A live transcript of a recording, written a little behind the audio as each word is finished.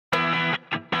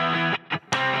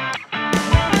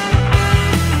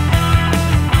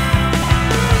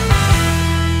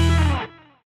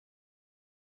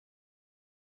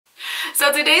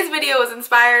So today's video was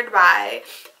inspired by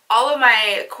all of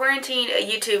my quarantine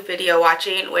YouTube video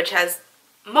watching, which has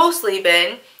mostly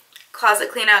been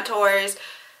closet clean out tours,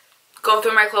 go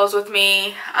through my clothes with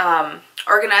me,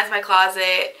 organize my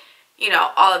closet, you know,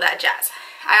 all of that jazz.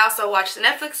 I also watched the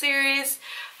Netflix series,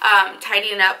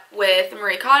 Tidying Up with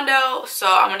Marie Kondo, so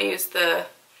I'm going to use the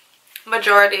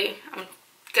majority. I'm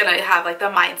going to have like the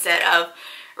mindset of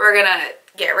we're going to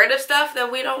get rid of stuff that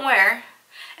we don't wear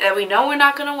and that we know we're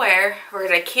not going to wear. We're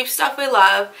going to keep stuff we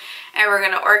love, and we're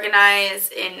going to organize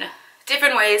in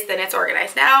different ways than it's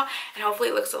organized now, and hopefully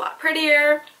it looks a lot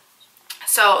prettier.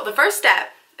 So the first step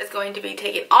is going to be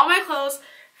taking all my clothes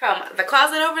from the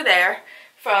closet over there,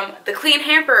 from the clean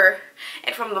hamper,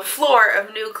 and from the floor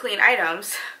of new clean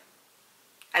items.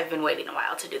 I've been waiting a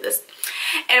while to do this.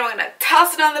 And we're going to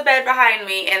toss it on the bed behind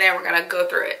me, and then we're going to go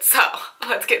through it. So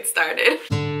let's get started.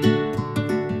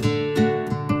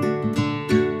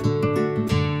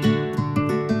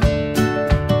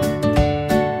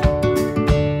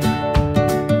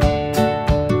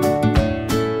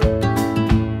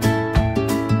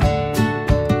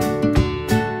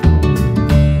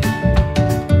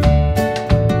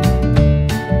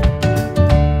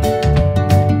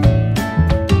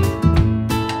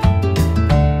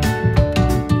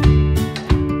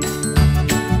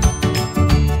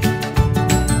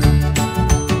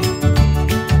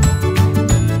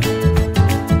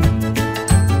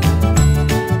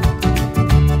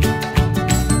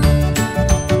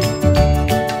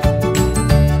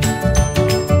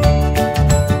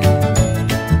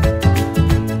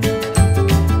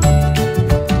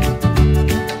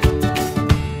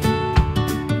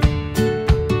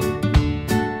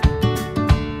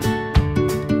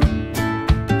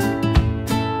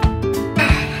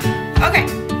 Okay,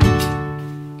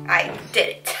 I did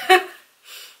it.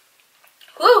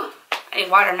 Whew, I need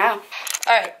water now.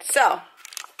 Alright, so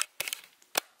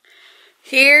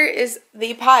here is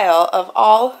the pile of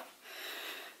all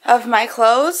of my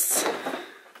clothes.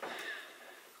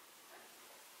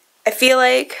 I feel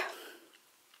like,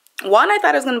 one, I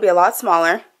thought it was going to be a lot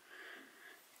smaller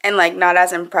and like not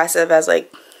as impressive as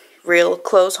like real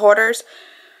clothes hoarders,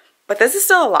 but this is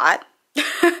still a lot.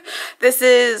 This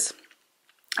is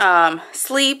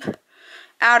sleep,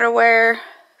 outerwear,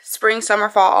 spring, summer,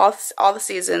 fall, all the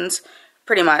seasons,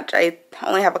 pretty much. I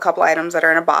only have a couple items that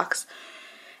are in a box.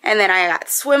 And then I got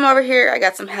swim over here. I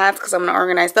got some hats because I'm going to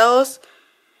organize those.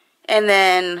 And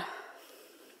then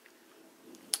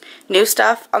new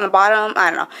stuff on the bottom. I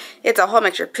don't know. It's a whole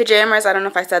mixture. Pajamas. I don't know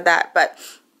if I said that, but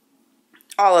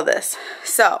all of this.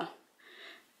 So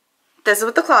this is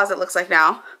what the closet looks like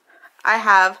now. I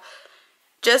have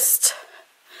just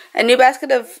a new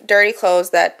basket of dirty clothes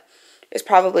that is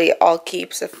probably all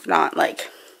keeps, if not like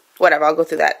whatever. I'll go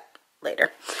through that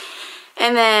later.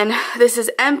 And then this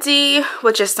is empty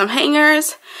with just some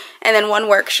hangers and then one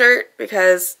work shirt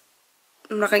because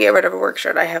I'm not gonna get rid of a work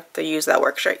shirt. I have to use that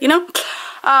work shirt, you know.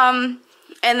 And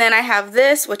then I have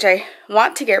this, which I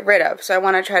want to get rid of, so I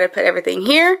want to try to put everything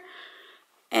here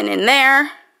and in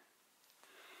there.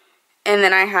 And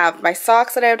then I have my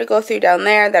socks that I have to go through down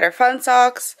there that are fun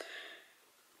socks.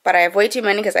 But I have way too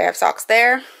many because I have socks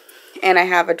there. And I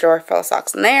have a drawer full of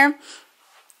socks in there.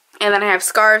 And then I have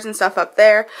scarves and stuff up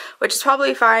there, which is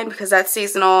probably fine because that's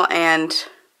seasonal and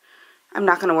I'm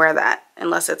not going to wear that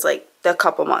unless it's like the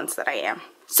couple months that I am.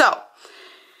 So,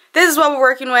 this is what we're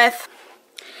working with.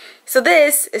 So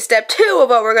this is step 2 of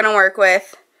what we're going to work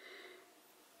with.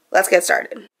 Let's get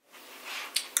started.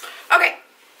 Okay,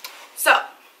 so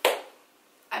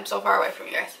I'm so far away from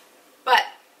you guys. But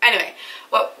anyway,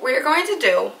 what we're going to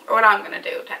do, or what I'm going to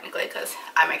do technically, because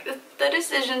I make the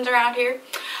decisions around here,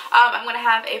 I'm going to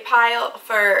have a pile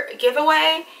for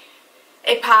giveaway,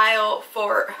 a pile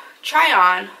for try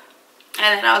on,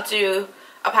 and then I'll do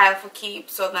a pile for keep,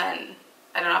 so then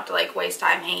I don't have to like waste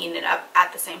time hanging it up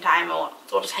at the same time.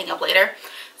 We'll just hang up later.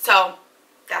 So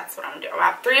that's what I'm going to do. I'm going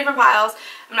to have 3 different piles.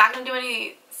 I'm not going to do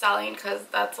any selling because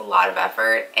that's a lot of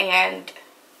effort, and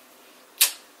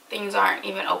things aren't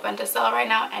even open to sell right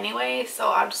now anyway, so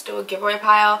I'll just do a giveaway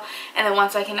pile, and then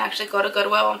once I can actually go to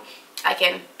Goodwill, I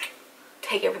can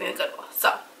take everything to Goodwill.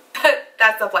 So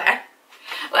that's the plan.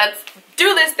 Let's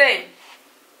do this thing.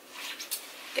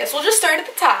 Guess we'll just start at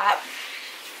the top.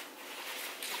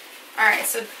 Alright,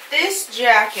 so this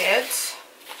jacket,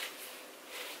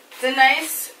 it's a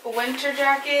nice winter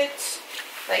jacket,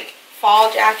 like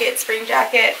fall jacket, spring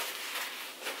jacket.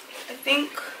 I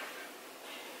think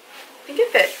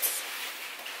it fits.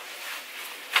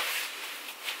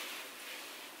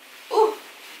 Ooh,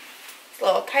 it's a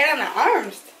little tight on the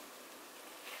arms.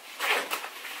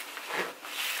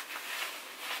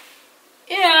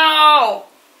 Ew,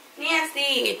 nasty.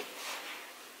 tea.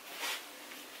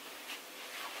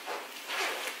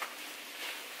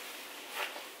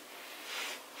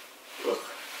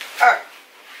 Alright.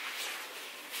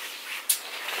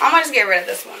 I'm gonna just get rid of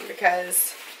this one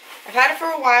because I've had it for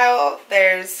a while.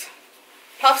 There's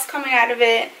puffs coming out of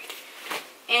it.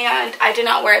 And I did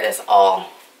not wear this all.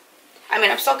 I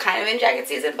mean, I'm still kind of in jacket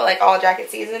season, but like all jacket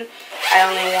season, I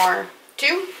only wore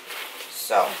 2.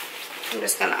 So I'm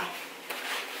just gonna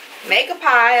make a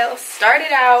pile, start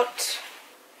it out.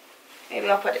 Maybe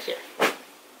I'll put it here. I'm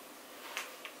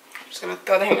just gonna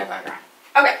throw the hanger back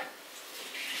on. Okay.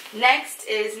 Next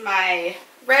is my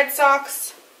Red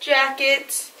Sox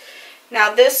jacket.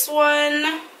 Now this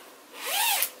one,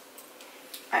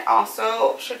 I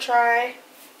also should try.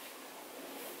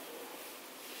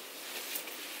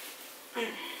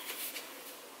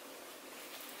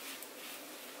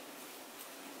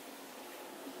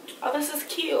 Oh, this is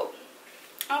cute.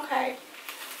 Okay.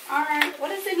 Alright.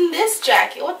 What is in this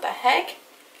jacket? What the heck?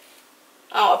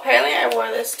 Oh, apparently I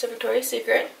wore this to Victoria's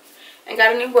Secret and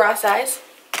got a new bra size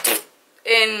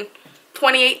in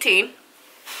 2018.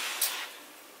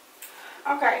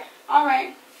 Okay.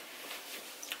 Alright.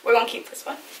 We're gonna keep this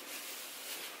one.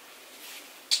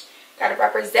 Gotta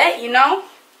represent, you know?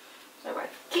 So we're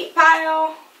keep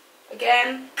pile.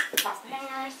 Again, toss the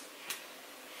hangers.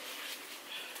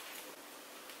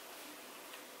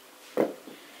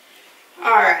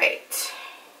 Alright,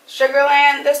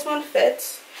 Sugarland, this one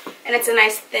fits, and it's a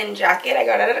nice thin jacket. I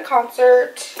got it at a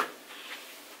concert.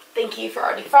 Thank you for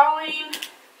already following.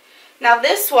 Now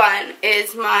this one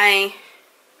is my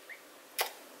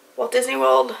Walt Disney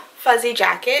World fuzzy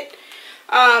jacket,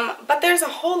 but there's a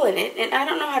hole in it, and I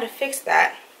don't know how to fix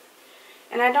that,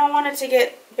 and I don't want it to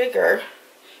get bigger,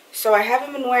 so I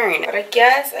haven't been wearing it, but I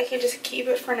guess I could just keep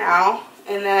it for now,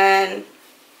 and then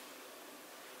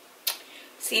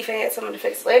see if I get someone to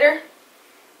fix later.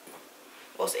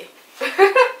 We'll see.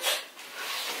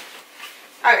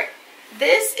 Alright.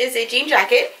 This is a jean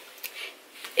jacket.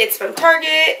 It's from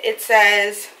Target. It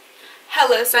says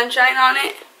Hello Sunshine on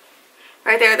it.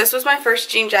 Right there. This was my first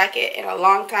jean jacket in a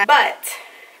long time. But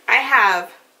I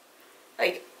have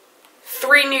like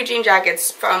 3 new jean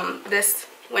jackets from this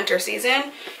winter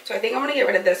season. So I think I'm going to get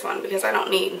rid of this one because I don't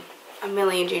need a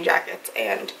million jean jackets.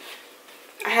 And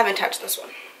I haven't touched this one.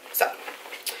 So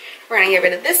we're going to get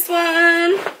rid of this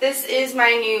one. This is my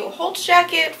new Holtz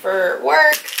jacket for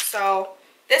work. So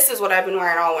this is what I've been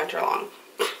wearing all winter long,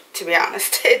 to be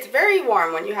honest. It's very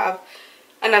warm when you have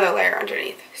another layer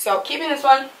underneath. So keeping this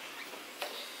one.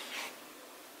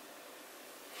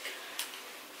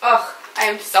 Oh, I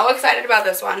am so excited about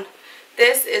this one.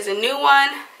 This is a new one,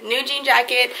 new jean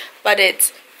jacket, but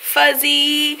it's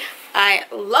fuzzy. I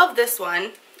love this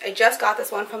one. I just got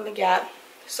this one from the Gap.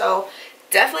 So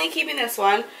definitely keeping this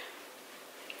one.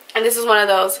 And this is one of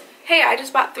those, hey, I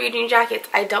just bought 3 jean jackets,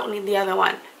 I don't need the other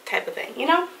one type of thing, you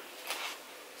know?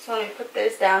 So let me put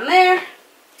this down there.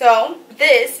 So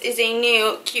this is a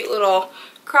new cute little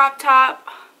crop top.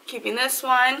 Keeping this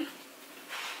one.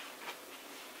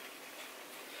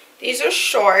 These are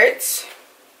shorts.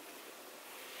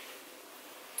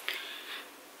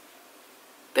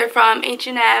 They're from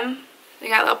H&M. They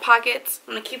got little pockets.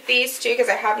 I'm going to keep these too because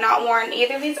I have not worn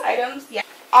either of these items yet.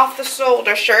 Off the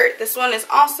shoulder shirt. This one is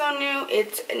also new.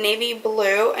 It's navy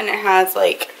blue and it has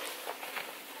like,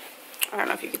 I don't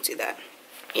know if you can see that.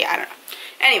 Yeah, I don't know.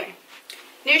 Anyway,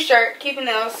 new shirt. Keeping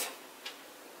those.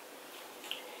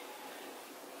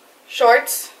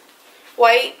 Shorts.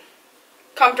 White.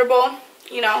 Comfortable.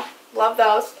 You know, love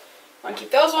those. I'm going to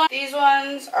keep those ones. These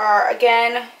ones are,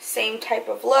 again, same type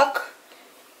of look.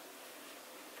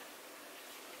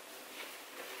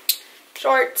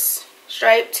 Shorts.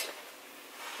 Striped.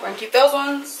 We're going to keep those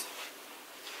ones.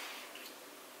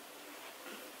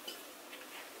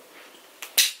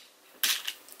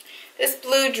 This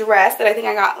blue dress that I think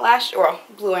I got last year, well,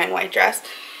 blue and white dress.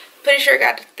 Pretty sure I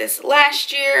got this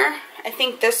last year. I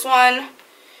think this one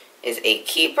is a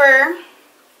keeper.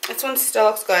 This one still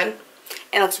looks good.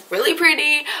 And looks really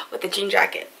pretty with the jean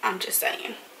jacket. I'm just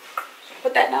saying.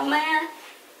 Put that down there.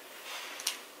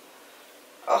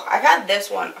 Oh, I've had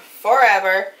this one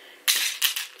forever.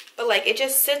 But like it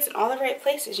just sits in all the right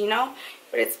places, you know?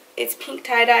 But it's pink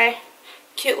tie-dye,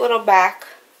 cute little back.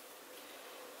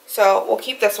 So we'll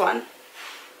keep this one.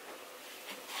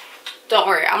 Don't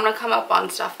worry, I'm gonna come up on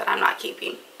stuff that I'm not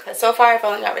keeping. Because so far I've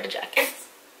only got rid of jackets.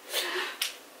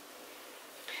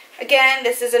 Again,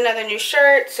 this is another new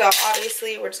shirt, so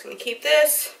obviously we're just gonna keep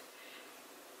this.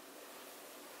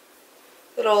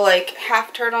 Little like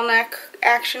half turtleneck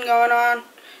action going on.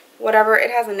 Whatever,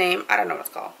 it has a name. I don't know what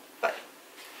it's called. But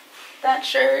that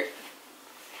shirt.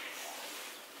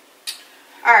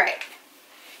 Alright,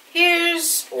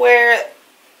 here's where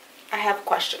I have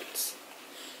questions.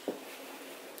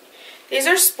 These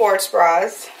are sports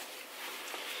bras.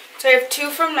 So I have two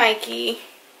from Nike.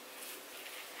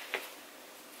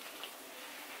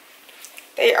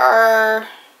 They are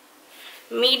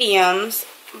mediums,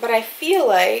 but I feel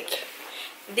like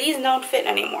these don't fit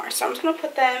anymore. So I'm just going to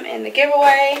put them in the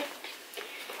giveaway.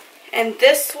 And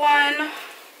this one,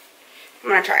 I'm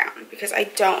going to try on because I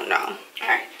don't know.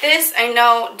 Alright, this I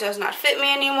know does not fit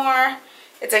me anymore.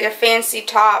 It's like a fancy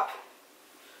top,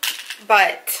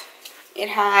 but it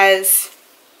has,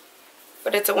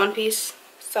 but it's a one piece.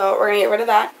 So we're going to get rid of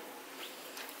that.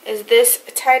 Is this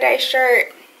tie-dye shirt?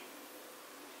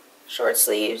 Short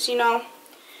sleeves, you know.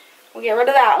 We'll get rid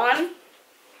of that one.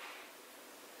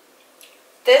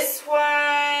 This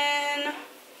one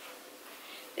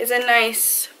is a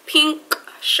nice pink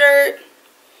shirt.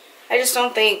 I just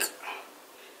don't think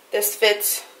this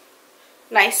fits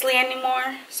nicely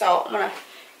anymore. So I'm going to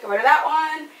get rid of that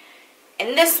one.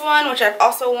 And this one, which I've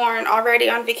also worn already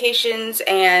on vacations,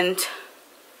 and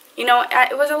you know,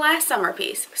 it was a last summer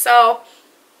piece, so,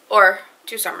 or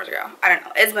 2 summers ago, I don't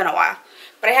know, it's been a while,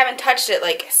 but I haven't touched it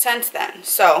like since then,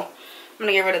 so I'm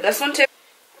gonna get rid of this one too.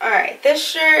 Alright, this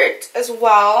shirt as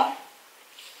well,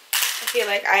 I feel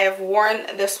like I have worn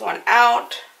this one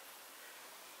out.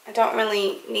 I don't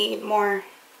really need more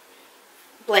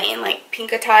plain like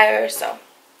pink attire, so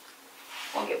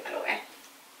we'll give that away.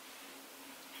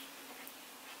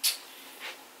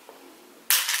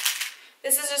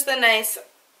 This is just a nice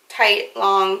tight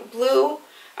long blue.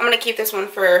 I'm going to keep this one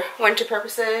for winter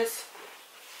purposes.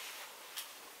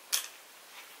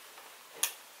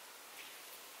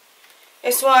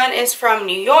 This one is from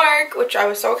New York, which I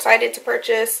was so excited to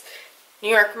purchase New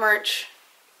York merch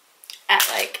at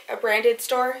like a branded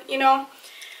store, you know.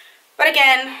 But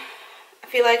again, I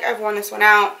feel like I've worn this one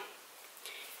out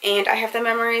and I have the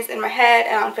memories in my head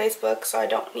and on Facebook, so I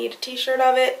don't need a t-shirt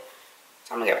of it.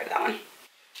 So I'm going to get rid of that one.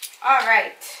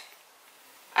 Alright.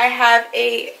 I have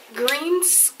a green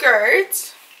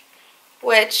skirt,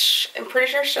 which I'm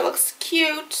pretty sure she looks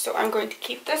cute, so I'm going to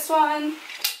keep this one.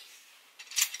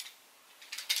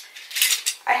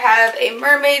 I have a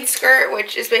mermaid skirt,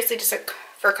 which is basically just like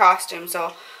for costume,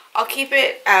 so I'll keep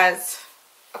it as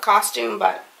a costume,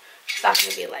 but it's not going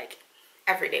to be like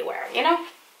everyday wear, you know?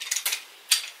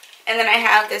 And then I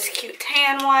have this cute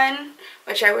tan one,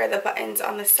 which I wear the buttons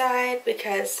on the side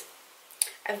because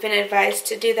I've been advised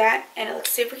to do that, and it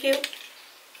looks super cute.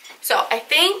 So I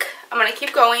think I'm going to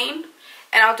keep going,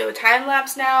 and I'll do a time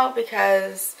lapse now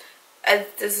because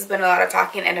this has been a lot of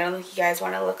talking, and I don't think you guys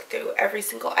want to look through every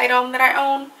single item that I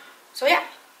own. So yeah,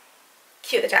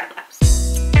 cue the time lapse.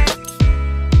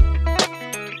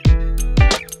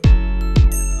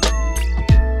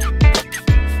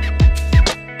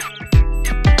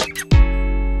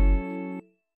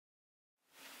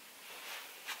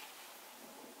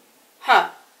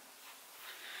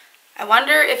 I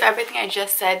wonder if everything I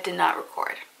just said did not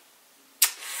record.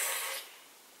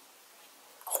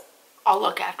 I'll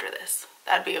look after this.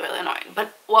 That'd be really annoying.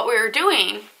 But what we were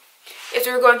doing is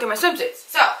we were going through my swimsuits.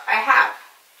 So I have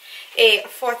a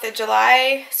 4th of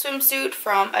July swimsuit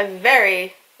from a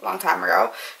very long time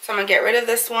ago. So I'm going to get rid of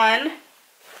this one.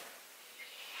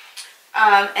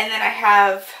 And then I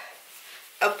have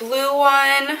a blue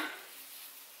one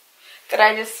that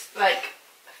I just like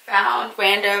found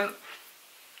random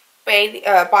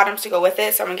bottoms to go with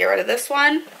it, so I'm gonna get rid of this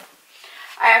one.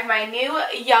 I have my new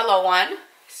yellow one,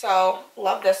 so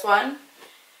love this one.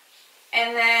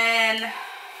 And then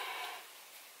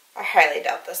I highly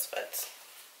doubt this fits.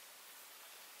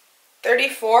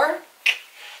 34D,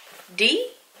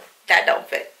 that don't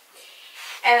fit.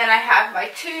 And then I have my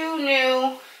 2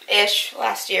 new-ish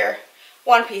last year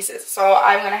one pieces, so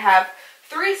I'm gonna have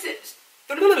 3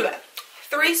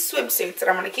 swimsuits that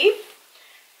I'm gonna keep.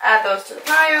 Add those to the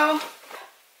pile.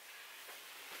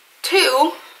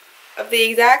 2 of the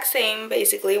exact same,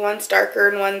 basically. One's darker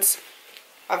and one's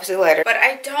obviously lighter. But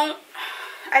I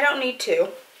don't need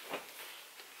 2.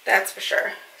 That's for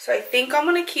sure. So I think I'm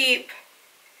gonna keep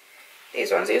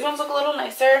these ones. These ones look a little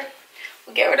nicer.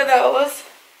 We'll get rid of those.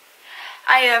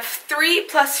 I have 3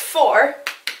 plus 4,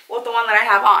 with the one that I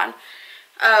have on,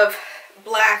 of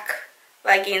black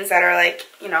leggings that are like,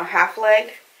 you know, half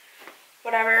leg,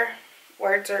 whatever.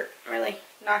 Words are really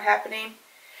not happening.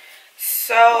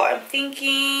 So I'm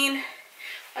thinking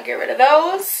I'll get rid of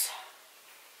those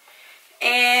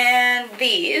and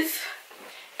these,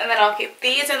 and then I'll keep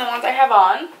these and the ones I have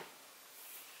on.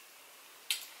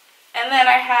 And then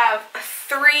I have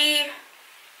 3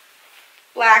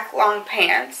 black long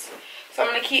pants. So I'm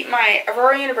going to keep my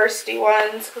Aurora University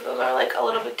ones because those are like a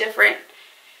little bit different.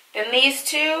 then these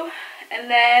two, and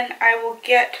then I will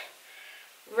get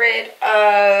rid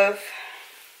of,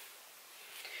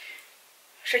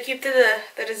 should I keep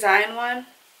the design one,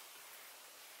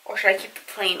 or should I keep the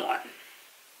plain one?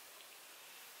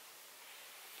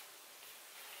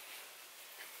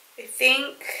 I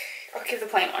think I'll keep the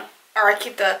plain one, or I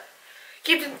keep the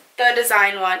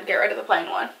design one, get rid of the plain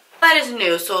one. That is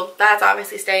new, so that's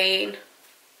obviously staying.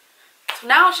 So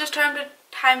now it's just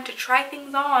time to try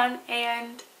things on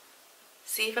and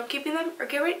see if I'm keeping them or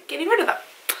getting rid of them.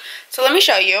 So let me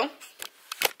show you.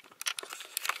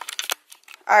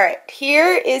 Alright,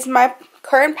 here is my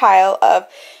current pile of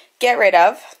get rid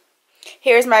of.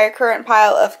 Here's my current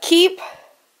pile of keep,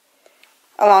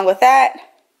 along with that.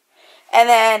 And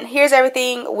then here's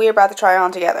everything we're about to try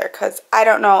on together, because I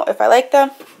don't know if I like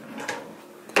them.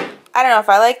 I don't know if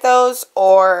I like those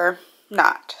or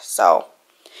not. So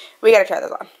we gotta try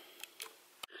those on.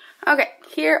 Okay,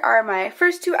 here are my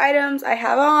first two items I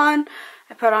have on.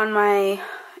 I put on my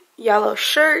yellow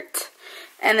shirt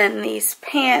and then these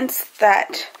pants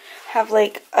that have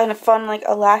like a fun like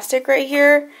elastic right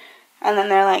here, and then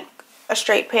they're like a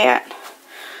straight pant.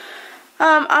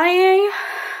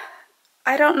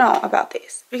 I don't know about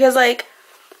these, because like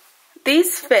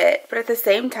these fit, but at the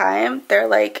same time they're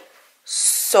like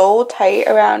so tight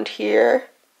around here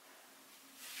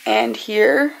and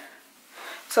here,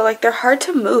 so like they're hard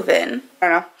to move in. I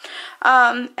don't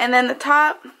know. And then the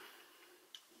top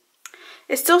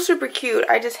is still super cute.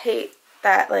 I just hate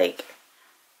that like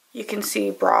you can see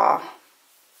bra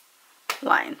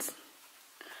lines.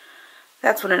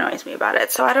 That's what annoys me about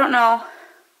it. So I don't know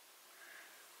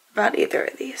about either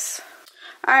of these.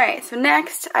 Alright, so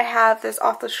next I have this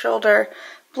off the shoulder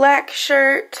black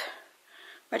shirt,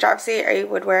 which obviously I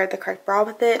would wear the correct bra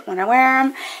with it when I wear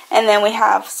them. And then we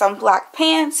have some black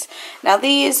pants. Now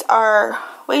these are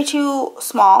way too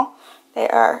small. They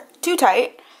are too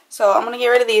tight. So I'm going to get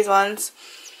rid of these ones.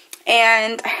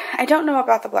 And I don't know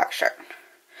about the black shirt.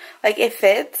 Like it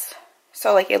fits,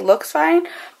 so like it looks fine,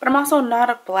 but I'm also not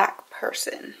a black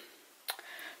person.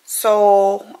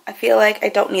 So I feel like I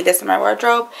don't need this in my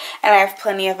wardrobe. And I have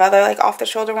plenty of other like off the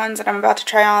shoulder ones that I'm about to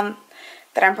try on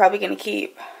that I'm probably going to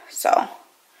keep. So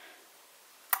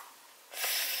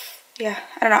yeah,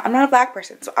 I don't know. I'm not a black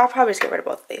person, so I'll probably just get rid of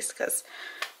both of these because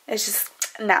it's just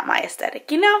not my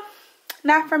aesthetic, you know?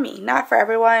 Not for me, not for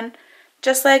everyone.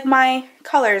 Just like my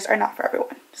colors are not for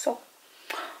everyone. So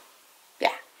yeah.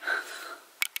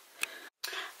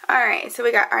 Alright, so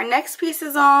we got our next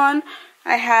pieces on.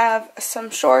 I have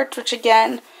some shorts, which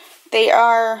again, they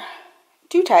are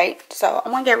too tight, so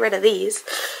I'm going to get rid of these.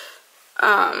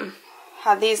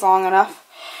 Have these long enough.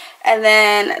 And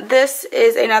then this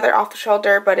is another off the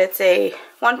shoulder, but it's a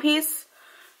one piece.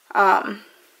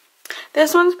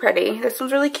 This one's pretty. This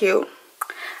one's really cute.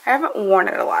 I haven't worn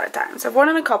it a lot of times. I've worn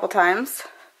it a couple times.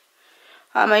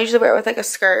 I usually wear it with like a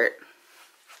skirt.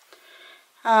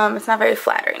 It's not very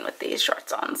flattering with these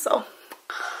shorts on, so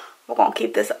we're gonna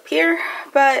keep this up here.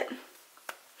 But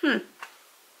I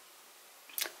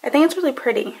think it's really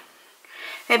pretty.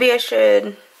 Maybe I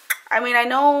should, I mean, I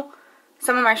know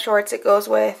some of my shorts it goes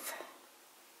with,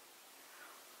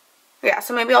 yeah,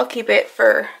 so maybe I'll keep it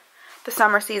for the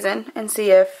summer season and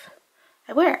see if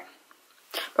I wear it.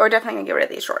 But we're definitely gonna get rid of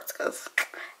these shorts because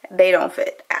they don't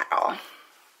fit at all.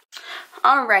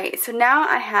 Alright, so now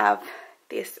I have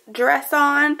this dress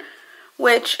on,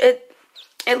 which it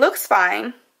looks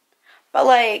fine, but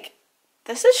like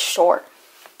this is short.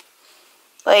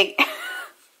 Like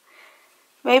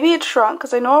maybe it shrunk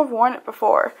because I know I've worn it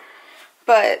before,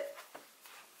 but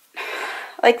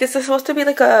like this is supposed to be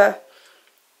like a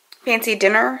fancy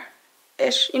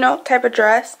dinner-ish, you know, type of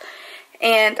dress.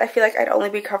 And I feel like I'd only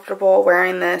be comfortable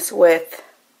wearing this with,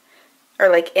 or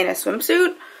like in a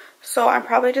swimsuit. So I'm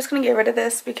probably just going to get rid of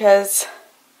this because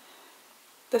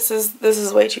this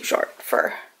is way too short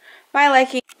for my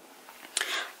liking.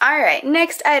 Alright,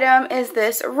 next item is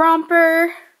this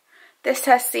romper. This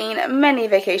has seen many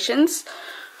vacations.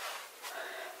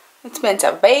 It's been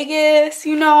to Vegas,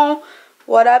 you know.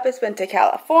 What up? It's been to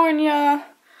California.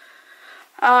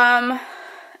 I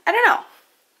don't know.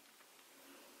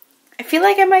 I feel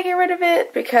like I might get rid of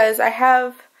it because it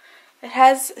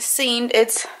has seen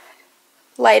its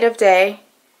light of day.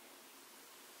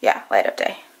 Yeah, light of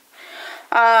day.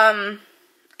 And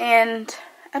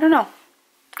I don't know.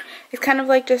 It's kind of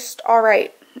like just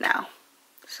alright now.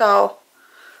 So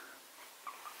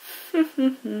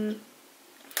I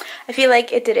feel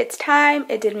like it did its time,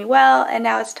 it did me well, and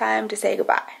now it's time to say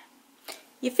goodbye.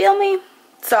 You feel me?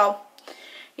 So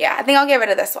yeah, I think I'll get rid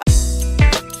of this one.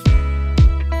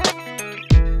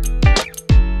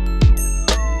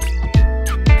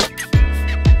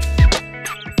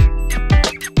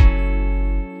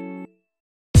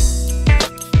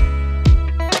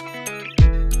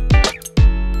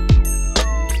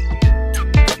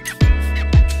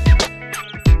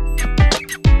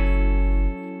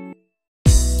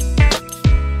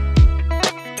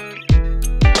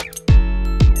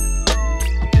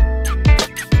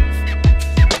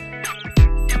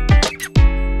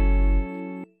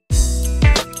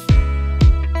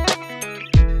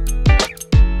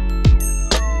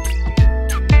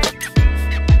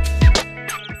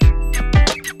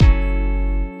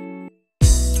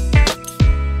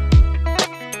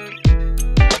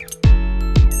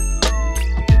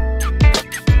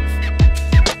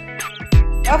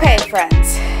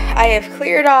 I have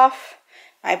cleared off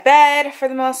my bed for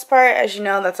the most part. As you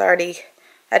know, that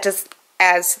just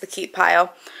adds to the keep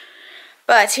pile.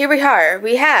 But here we are.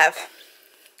 We have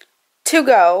To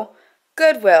Go,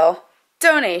 Goodwill,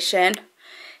 donation,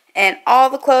 and all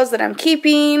the clothes that I'm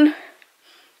keeping,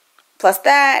 plus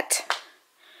that.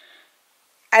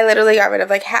 I literally got rid of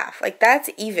like half. Like, that's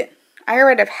even. I got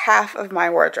rid of half of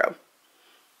my wardrobe.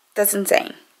 That's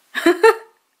insane.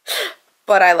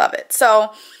 But I love it.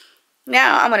 So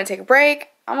now I'm going to take a break.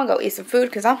 I'm going to go eat some food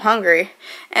because I'm hungry.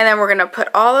 And then we're going to put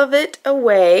all of it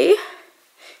away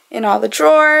in all the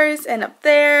drawers and up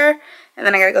there. And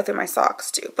then I got to go through my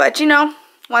socks too. But you know,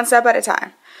 one step at a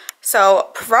time. So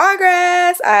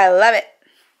progress. I love it.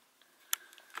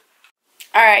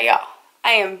 Alright, y'all.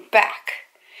 I am back.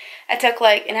 I took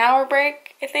like an hour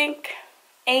break, I think.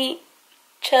 8.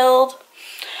 Chilled.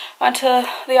 Went to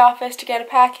the office to get a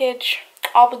package.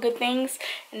 All the good things.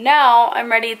 And now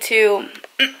I'm ready to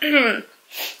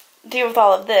deal with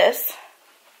all of this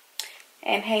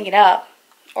and hang it up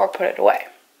or put it away.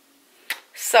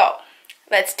 So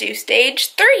let's do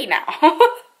stage 3 now.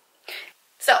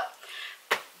 So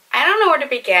I don't know where to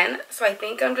begin, so I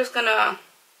think I'm just gonna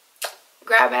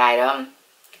grab an item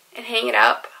and hang it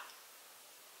up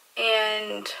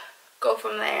and go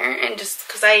from there. And just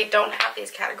because I don't have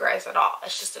these categorized at all,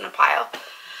 it's just in a pile,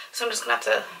 so I'm just gonna have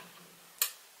to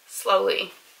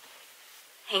slowly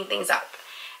hang things up.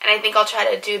 And I think I'll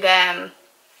try to do them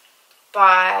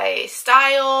by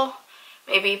style,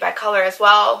 maybe by color as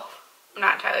well. I'm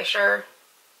not entirely sure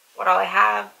what all I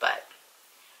have, but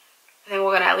I think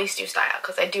we're gonna at least do style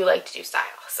because I do like to do style.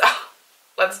 So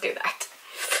let's do that.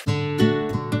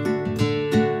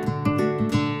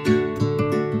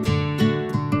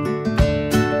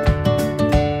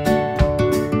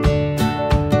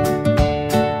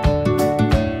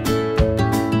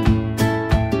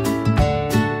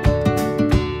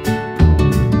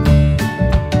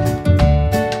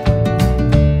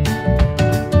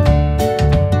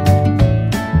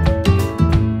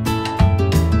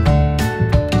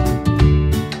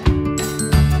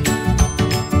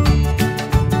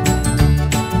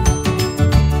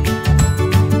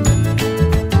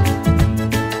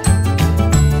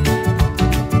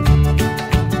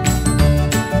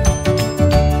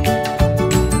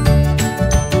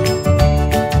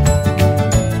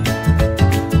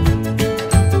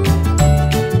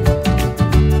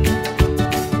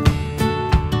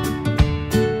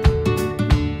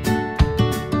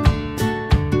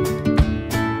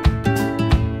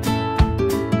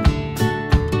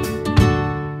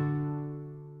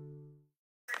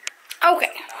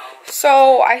 Okay,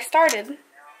 so I started,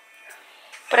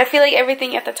 but I feel like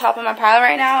everything at the top of my pile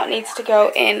right now needs to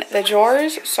go in the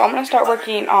drawers, so I'm going to start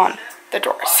working on the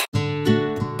drawers.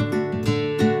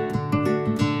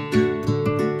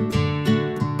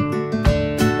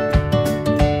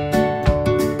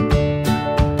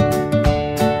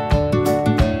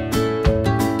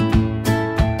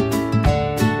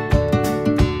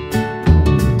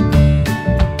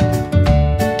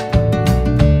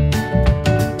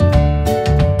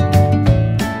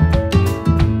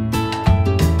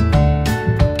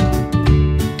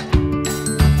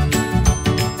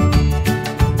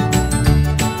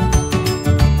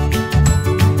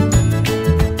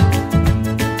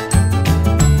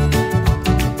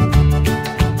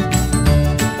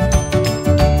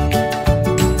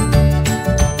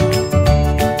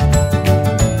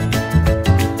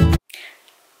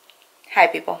 Hi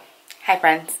people, hi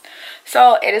friends.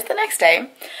 So it is the next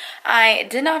day. I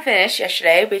did not finish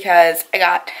yesterday because I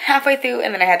got halfway through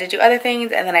and then I had to do other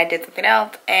things and then I did something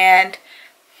else and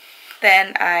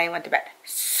then I went to bed.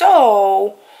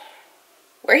 So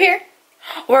we're here.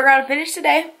 We're gonna finish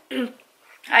today.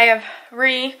 I have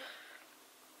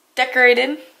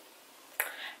redecorated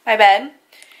my bed.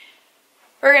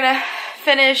 We're gonna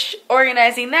finish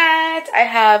organizing that. I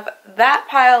have that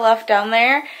pile left down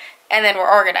there. And then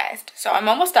we're organized. So I'm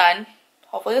almost done.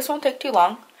 Hopefully this won't take too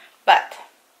long. But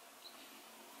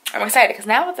I'm excited because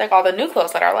now it's like all the new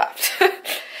clothes that are left.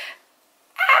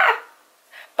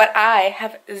 But I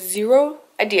have zero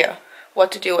idea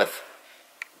what to do with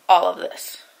all of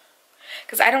this.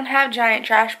 Because I don't have giant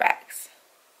trash bags.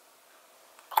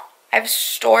 I have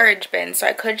storage bins, so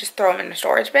I could just throw them in the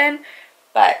storage bin.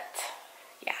 But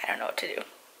yeah, I don't know what to do.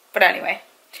 But anyway,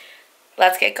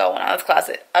 let's get going on this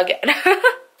closet again.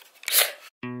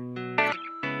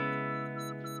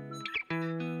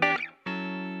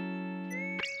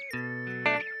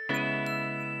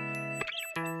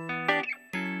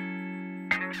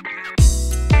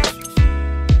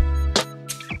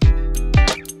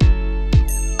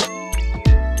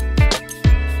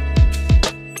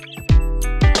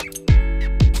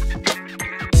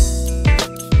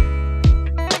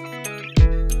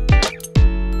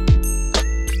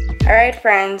 Alright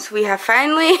friends, we have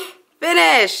finally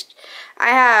finished. I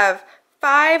have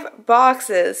 5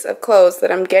 boxes of clothes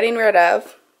that I'm getting rid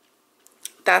of.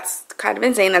 That's kind of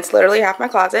insane. That's literally half my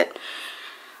closet.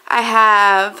 I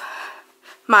have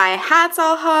my hats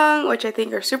all hung, which I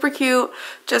think are super cute,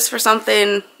 just for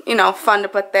something, you know, fun to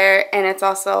put there. And it's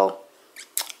also,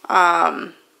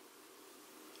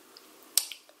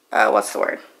 what's the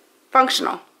word?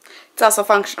 Functional. It's also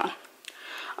functional.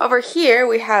 Over here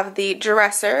we have the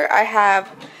dresser. I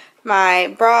have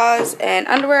my bras and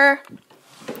underwear.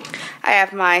 I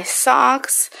have my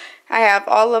socks. I have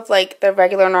all of like the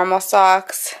regular normal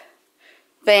socks,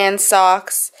 Van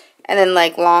socks, and then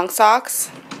like long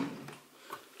socks.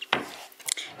 And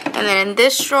then in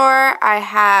this drawer I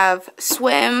have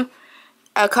swim,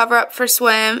 a cover up for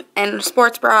swim, and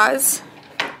sports bras.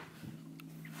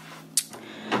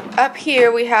 Up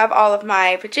here we have all of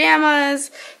my pajamas.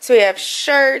 So we have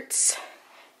shirts,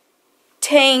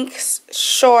 tanks,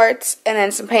 shorts, and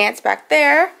then some pants back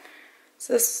there.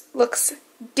 So this looks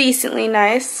decently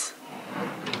nice.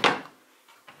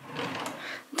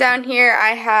 Down here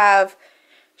I have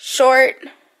short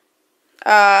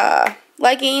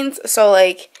leggings, so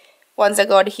like ones that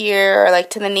go to here or like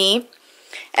to the knee.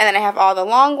 And then I have all the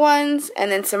long ones,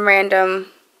 and then some random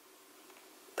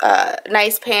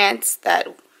nice pants that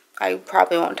I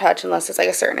probably won't touch unless it's like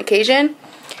a certain occasion.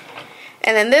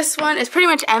 And then this one is pretty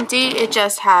much empty. It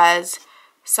just has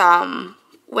some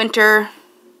winter,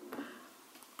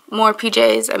 more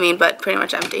PJs, but pretty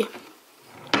much empty.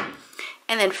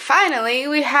 And then finally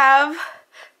we have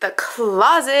the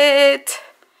closet.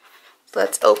 So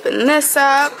let's open this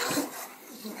up.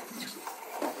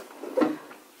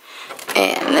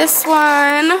 And this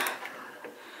one.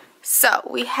 So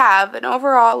we have an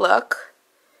overall look.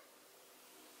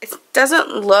 It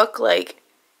doesn't look like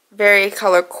very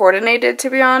color coordinated, to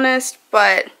be honest,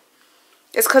 but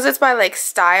it's because it's by like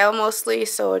style mostly,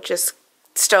 so it just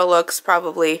still looks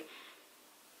probably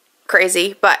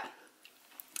crazy. But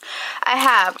I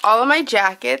have all of my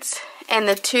jackets and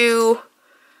the 2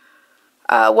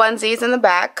 onesies in the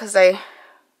back because I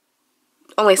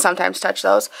only sometimes touch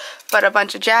those, but a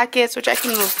bunch of jackets, which I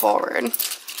can move forward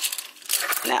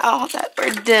now that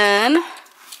we're done.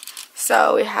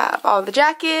 So we have all the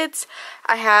jackets.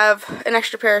 I have an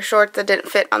extra pair of shorts that didn't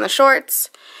fit on the shorts.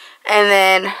 And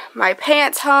then my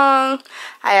pants hung.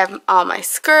 I have all my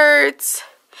skirts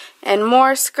and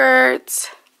more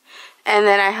skirts. And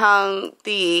then I hung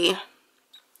the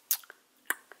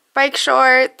bike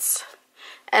shorts,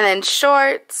 and then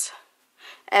shorts,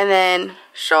 and then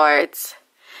shorts.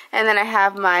 And then I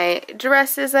have my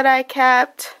dresses that I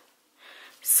kept,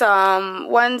 some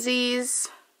onesies,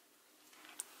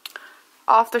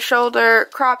 off the shoulder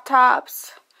crop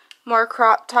tops, more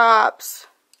crop tops,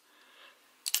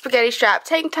 spaghetti strap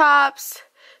tank tops,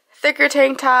 thicker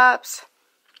tank tops,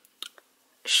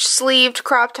 sleeved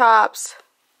crop tops,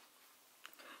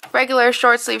 regular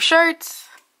short sleeve shirts,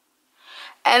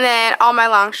 and then all my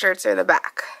long shirts are in the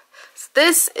back. So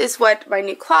this is what my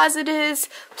new closet is.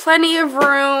 Plenty of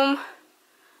room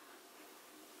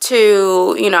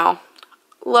to, you know,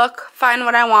 look, find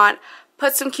what I want,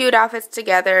 put some cute outfits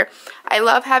together. I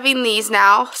love having these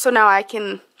now, so now I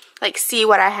can like see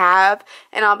what I have,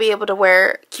 and I'll be able to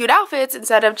wear cute outfits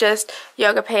instead of just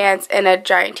yoga pants and a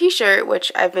giant t-shirt,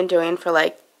 which I've been doing for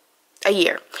like a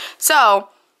year. So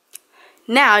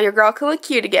now your girl can look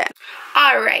cute again.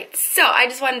 Alright, so I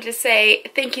just wanted to say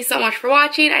thank you so much for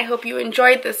watching. I hope you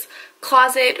enjoyed this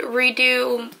closet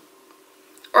redo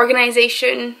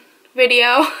organization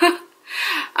video.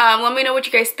 Let me know what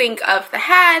you guys think of the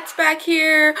hats back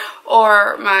here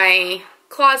or my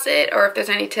closet, or if there's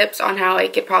any tips on how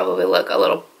it could probably look a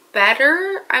little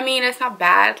better. It's not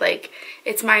bad, like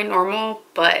it's my normal,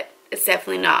 but it's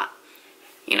definitely not,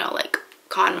 you know, like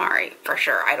KonMari for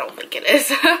sure. I don't think it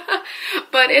is.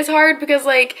 But it's hard because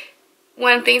like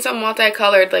when things are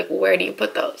multicolored, like where do you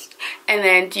put those? And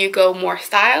then do you go more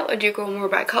style or do you go more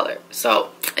by color?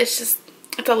 So it's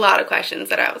a lot of questions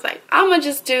that I was like, I'm gonna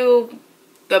just do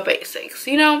the basics,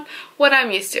 you know, what I'm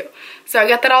used to. So I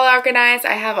got that all organized.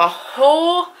 I have a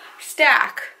whole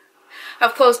stack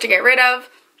of clothes to get rid of.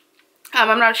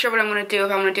 I'm not sure what I'm going to do,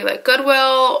 if I'm going to do like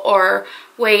Goodwill or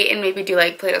wait and maybe do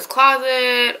like Plato's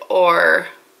Closet, or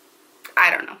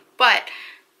I don't know. But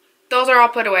those are all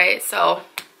put away. So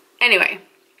anyway,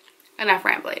 enough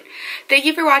rambling. Thank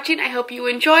you for watching. I hope you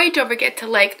enjoyed. Don't forget to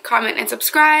like, comment, and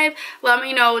subscribe. Let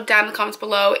me know down in the comments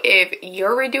below if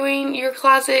you're redoing your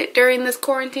closet during this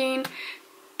quarantine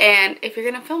and if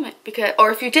you're gonna film it,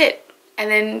 or if you did,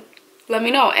 and then let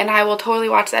me know and I will totally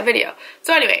watch that video.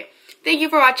 So anyway, thank you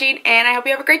for watching and I hope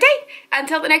you have a great day.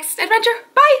 Until the next adventure,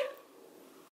 bye!